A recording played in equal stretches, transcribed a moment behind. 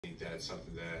I think that's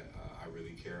something that I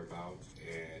really care about,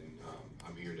 and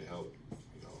I'm here to help.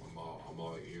 You know, I'm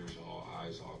all ears, all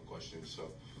eyes, all questions. So,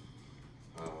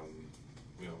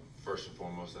 you know, first and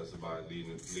foremost, that's about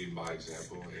leading by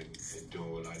example and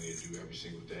doing what I need to do every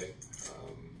single day,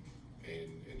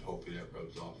 and hopefully that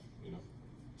rubs off. You know.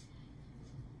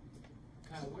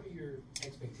 Kyle, what are your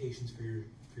expectations for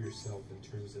yourself in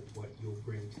terms of what you'll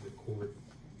bring to the court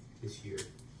this year?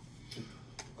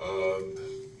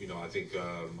 You know, I think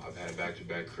I've had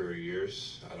back-to-back career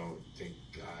years. I don't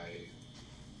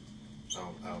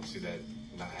see that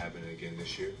not happening again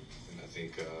this year. And I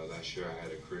think last year I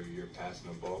had a career year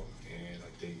passing the ball, and I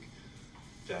think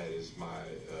that is my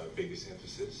biggest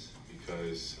emphasis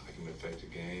because I can affect the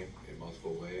game in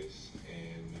multiple ways,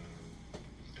 and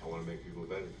I want to make people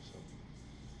better. So.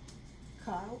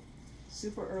 Kyle,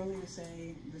 super early to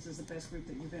say this is the best group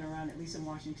that you've been around, at least in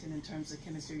Washington, in terms of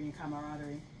chemistry and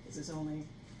camaraderie. This is only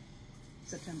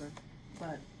September.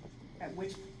 But at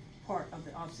which part of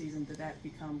the offseason did that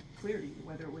become clear to you,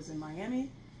 whether it was in Miami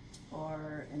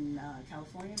or in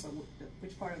California? But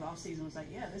which part of the offseason was like,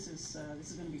 yeah, this is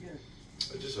going to be good?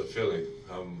 Just a feeling.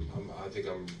 I think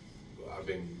I've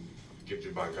been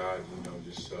gifted by God, you know,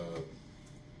 just,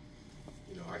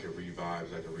 you know, I can read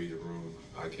vibes, I can read the room,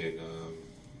 I can,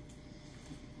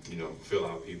 you know, fill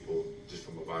out people just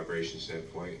from a vibration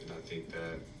standpoint. And I think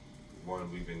that,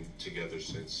 one, we've been together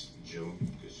since June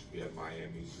because we had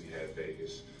Miami, we had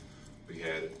Vegas, we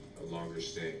had a longer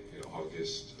stint in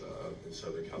August in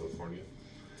Southern California.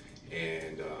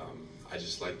 And I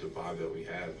just like the vibe that we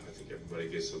have. I think everybody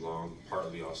gets along,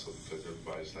 partly also because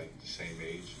everybody's like the same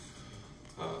age.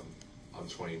 I'm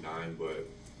 29, but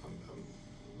I'm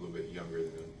a little bit younger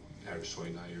than an average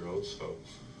 29-year-old, so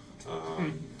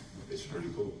it's pretty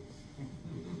cool.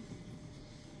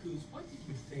 Kuz, what did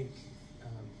you think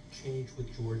changed with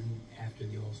Jordan after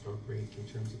the All-Star break in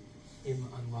terms of him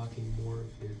unlocking more of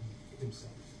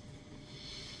himself?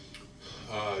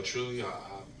 Truly,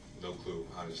 no clue,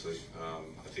 honestly.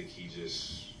 I think he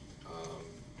just,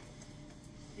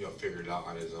 you know, figured it out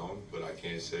on his own, but I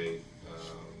can't say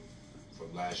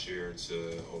from last year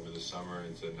to over the summer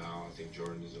and to now, I think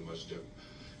Jordan is a much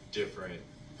different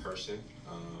person.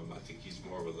 I think he's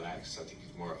more relaxed. I think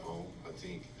he's more at home. I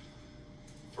think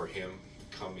for him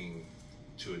coming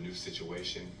to a new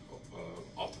situation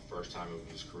off the first time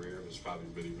of his career was probably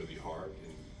really, really hard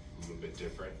and a little bit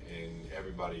different. And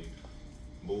everybody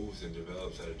moves and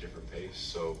develops at a different pace.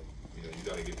 So, you know, you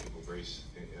got to give people grace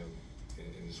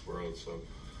in this world. So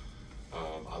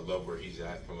I love where he's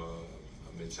at from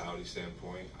a mentality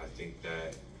standpoint. I think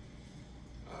that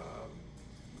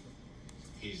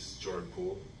he's Jordan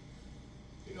Poole.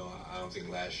 You know, I don't think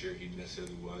last year he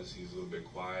necessarily was. He's a little bit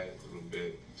quiet, a little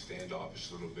bit standoffish,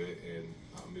 a little bit. And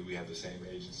I mean, we have the same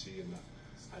agency, and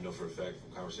I know for a fact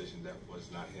from conversation that was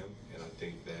not him. And I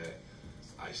think that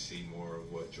I see more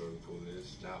of what Jordan Poole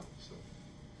is now. So,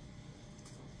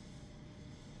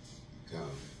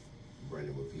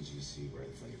 Brandon with PGC, right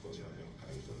in front of your post.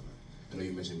 How you feeling, man? I know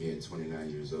you mentioned being 29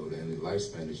 years old and the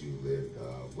lifespan that you've lived.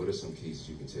 What are some keys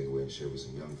that you can take away and share with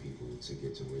some young people to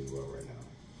get to where you are right now?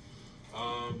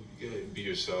 Be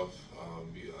yourself,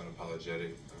 be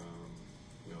unapologetic.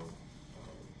 You know,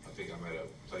 I think I'm at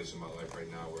a place in my life right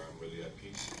now where I'm really at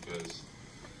peace because,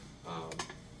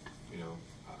 you know,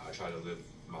 I try to live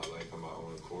my life on my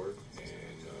own accord,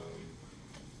 and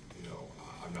you know,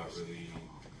 I'm not really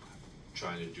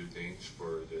trying to do things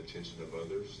for the attention of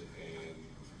others and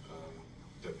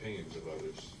the opinions of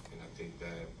others. And I think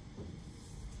that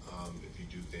if you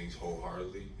do things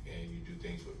wholeheartedly and you do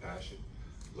things with passion,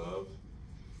 love,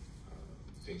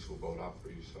 things will vote out for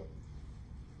you. So,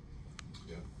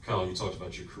 yeah. Kyle, you talked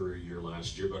about your career year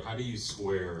last year, but how do you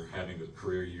square having a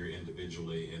career year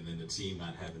individually and then the team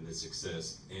not having the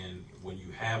success? And when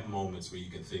you have moments where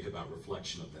you can think about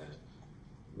reflection of that,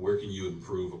 where can you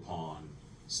improve upon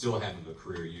still having a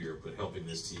career year, but helping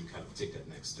this team kind of take that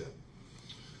next step?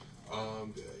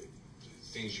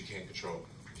 Things you can't control.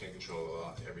 You can't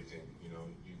control everything. You know,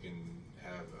 you can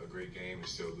have a great game and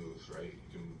still lose, right?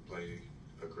 You can play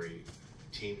a great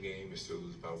team game and still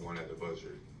lose by one at the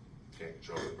buzzer. Can't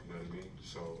control it, you know what I mean?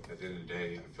 So at the end of the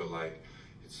day, I feel like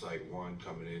it's like one,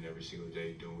 coming in every single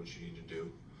day, doing what you need to do,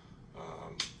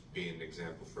 being an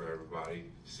example for everybody,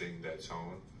 setting that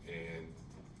tone, and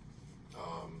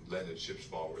letting the chips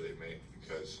fall where they may,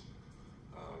 because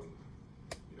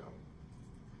you know,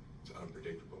 it's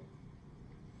unpredictable.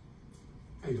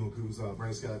 How you doing, Kuz?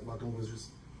 Brandon Scott, Locked On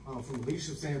Wizards. From a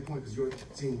leadership standpoint, because you're a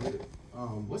team leader,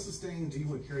 what sustain do you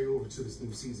want to carry over to this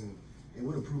new season, and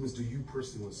what improvements do you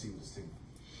personally want to see with this team?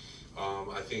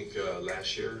 I think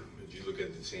last year, if you look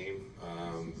at the team,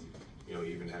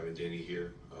 even having Denny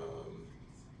here,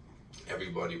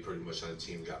 everybody pretty much on the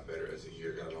team got better as the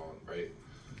year got on, right?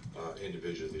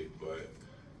 Individually, but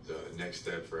the next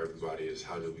step for everybody is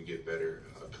how do we get better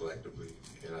collectively?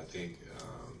 And I think,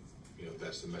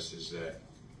 that's the message that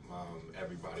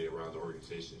everybody around the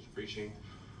organization is preaching.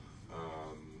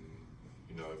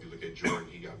 If you look at Jordan,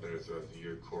 he got better throughout the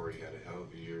year. Corey had a hell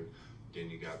of a year.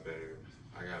 Denny got better.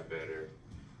 I got better.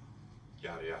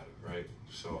 Yada, yada, right?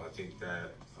 So I think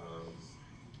that,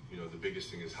 the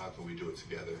biggest thing is how can we do it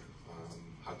together?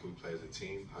 How can we play as a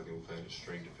team? How can we play in a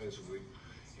string defensively?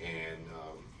 And,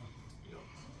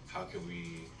 how can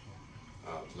we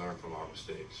learn from our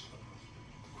mistakes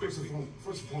quickly?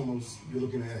 First and foremost, you're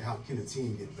looking at how can a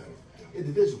team get better.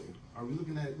 Individually, are we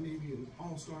looking at maybe an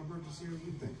all-star berth this year? What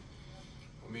do you think?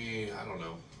 I mean, I don't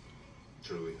know.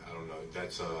 Truly, I don't know.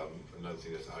 That's another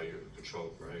thing that's out of your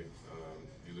control, right?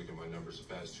 You look at my numbers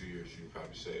the past 2 years, you'd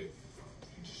probably say,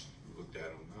 you just looked at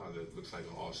them, oh, that looks like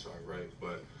an all-star, right?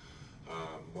 But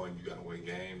one, you got to win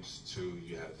games. Two,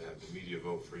 you have to have the media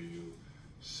vote for you.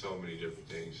 So many different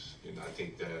things. And I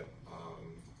think that,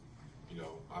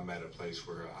 I'm at a place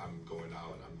where I'm going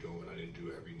out and I'm doing what I need to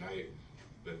do every night,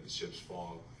 letting the chips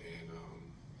fall, and,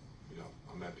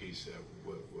 I'm at peace at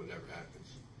whatever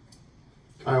happens.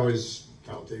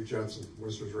 Kyle, Dave Johnson,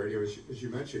 Wizards Radio. As you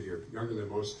mentioned, you're younger than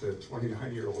most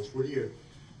 29-year-olds. What do you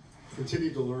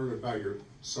continue to learn about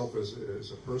yourself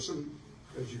as a person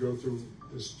as you go through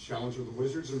this challenge with the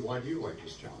Wizards, and why do you like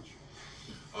this challenge?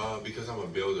 Because I'm a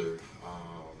builder.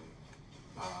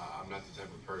 I'm not the type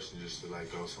of person just to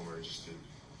go somewhere just to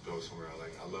go somewhere.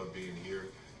 I love being here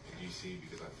in DC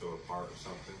because I feel a part of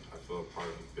something. I feel a part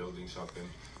of building something,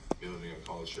 building a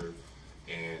culture,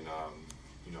 and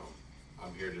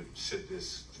I'm here to set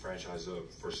this franchise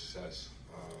up for success.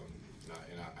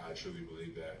 And I truly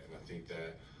believe that, and I think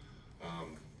that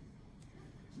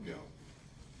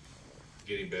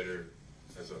getting better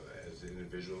as an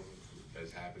individual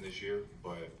has happened this year,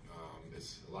 but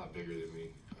it's a lot bigger than me.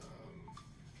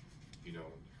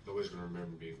 Nobody's gonna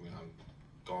remember me when I'm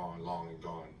gone, long and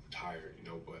gone, tired,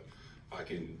 but if I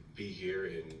can be here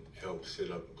and help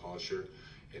set up a culture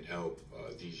and help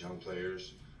these young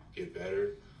players get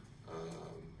better,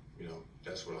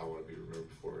 that's what I want to be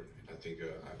remembered for. And I think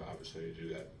I have an opportunity to do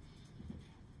that.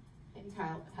 And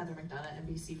Kyle, Heather McDonough,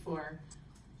 NBC4.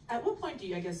 At what point do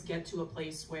you, get to a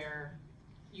place where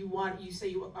you say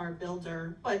you are a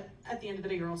builder, but at the end of the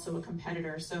day, you're also a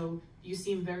competitor. So you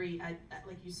seem very,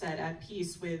 like you said, at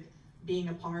peace with being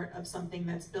a part of something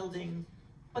that's building.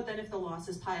 But then if the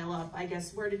losses pile up,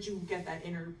 where did you get that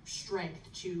inner strength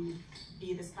to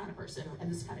be this kind of person and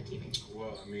this kind of teammate?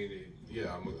 Well, I mean,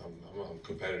 I'm a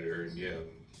competitor, and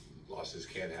losses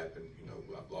can happen.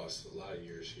 I've lost a lot of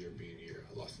years here being here.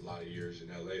 I lost a lot of years in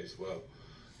LA as well.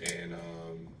 And,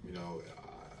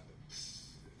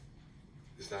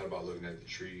 it's not about looking at the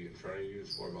tree in front of you,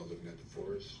 it's more about looking at the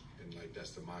forest. And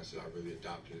that's the mindset I really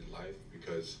adopted in life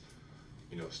because,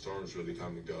 storms really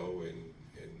come and go and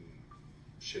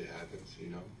shit happens,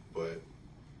 but,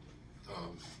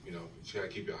 you gotta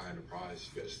keep your eye on the prize,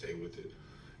 you gotta stay with it.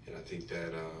 And I think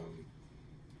that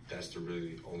that's the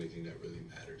really only thing that really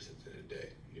matters at the end of the day,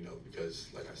 because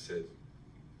like I said,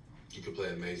 you could play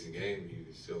an amazing game and you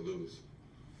can still lose.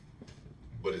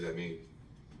 What does that mean?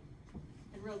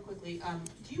 And real quickly,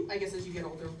 do you, as you get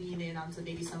older, lean in onto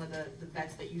maybe some of the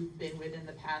vets that you've been with in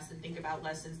the past and think about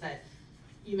lessons that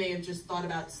you may have just thought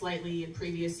about slightly in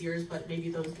previous years, but maybe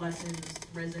those lessons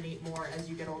resonate more as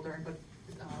you get older and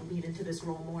lean into this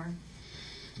role more?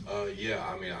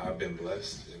 I've been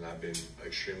blessed and I've been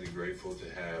extremely grateful to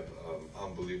have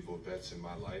unbelievable vets in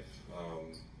my life.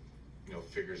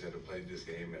 Figures that have played this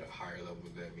game at a higher level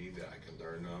than me that I can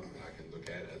learn them and I can look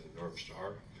at as a North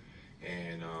Star.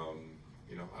 And,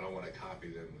 I don't want to copy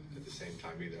them at the same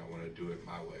time either. I want to do it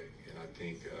my way. And I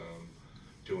think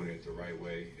doing it the right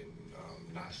way and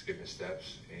not skipping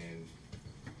steps and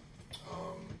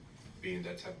being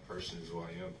that type of person is who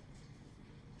I am.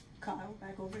 Kyle,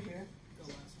 back over here.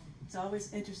 It's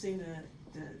always interesting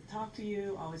to talk to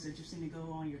you, always interesting to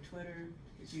go on your Twitter.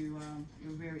 You're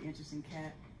a very interesting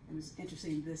cat. It was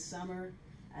interesting this summer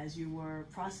as you were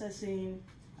processing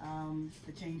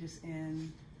the changes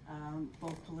in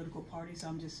both political parties. So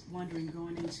I'm just wondering,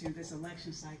 going into this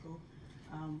election cycle,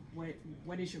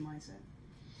 what is your mindset?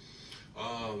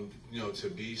 To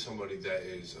be somebody that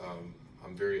is,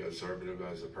 I'm very observative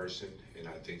as a person, and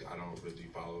I think I don't really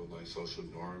follow social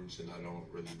norms, and I don't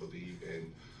really believe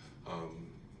in,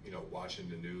 watching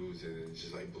the news and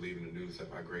just believing the news that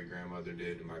my great-grandmother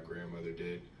did and my grandmother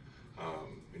did.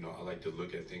 I like to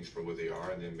look at things for what they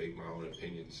are and then make my own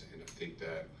opinions. And I think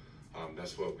that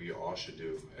That's what we all should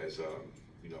do as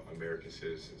American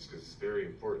citizens, because it's very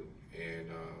important. And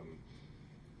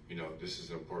this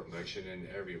is an important election, and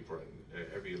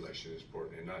every election is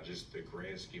important, and not just the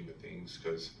grand scheme of things,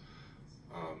 because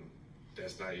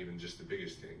that's not even just the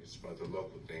biggest thing. It's about the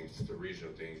local things, the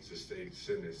regional things, the state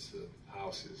senates, the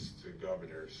houses, the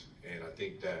governors. And I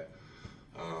think that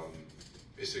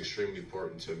it's extremely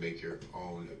important to make your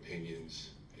own opinions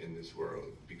in this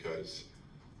world, because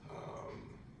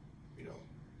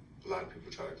a lot of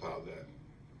people try to cloud that.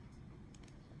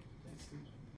 Thanks, Steve.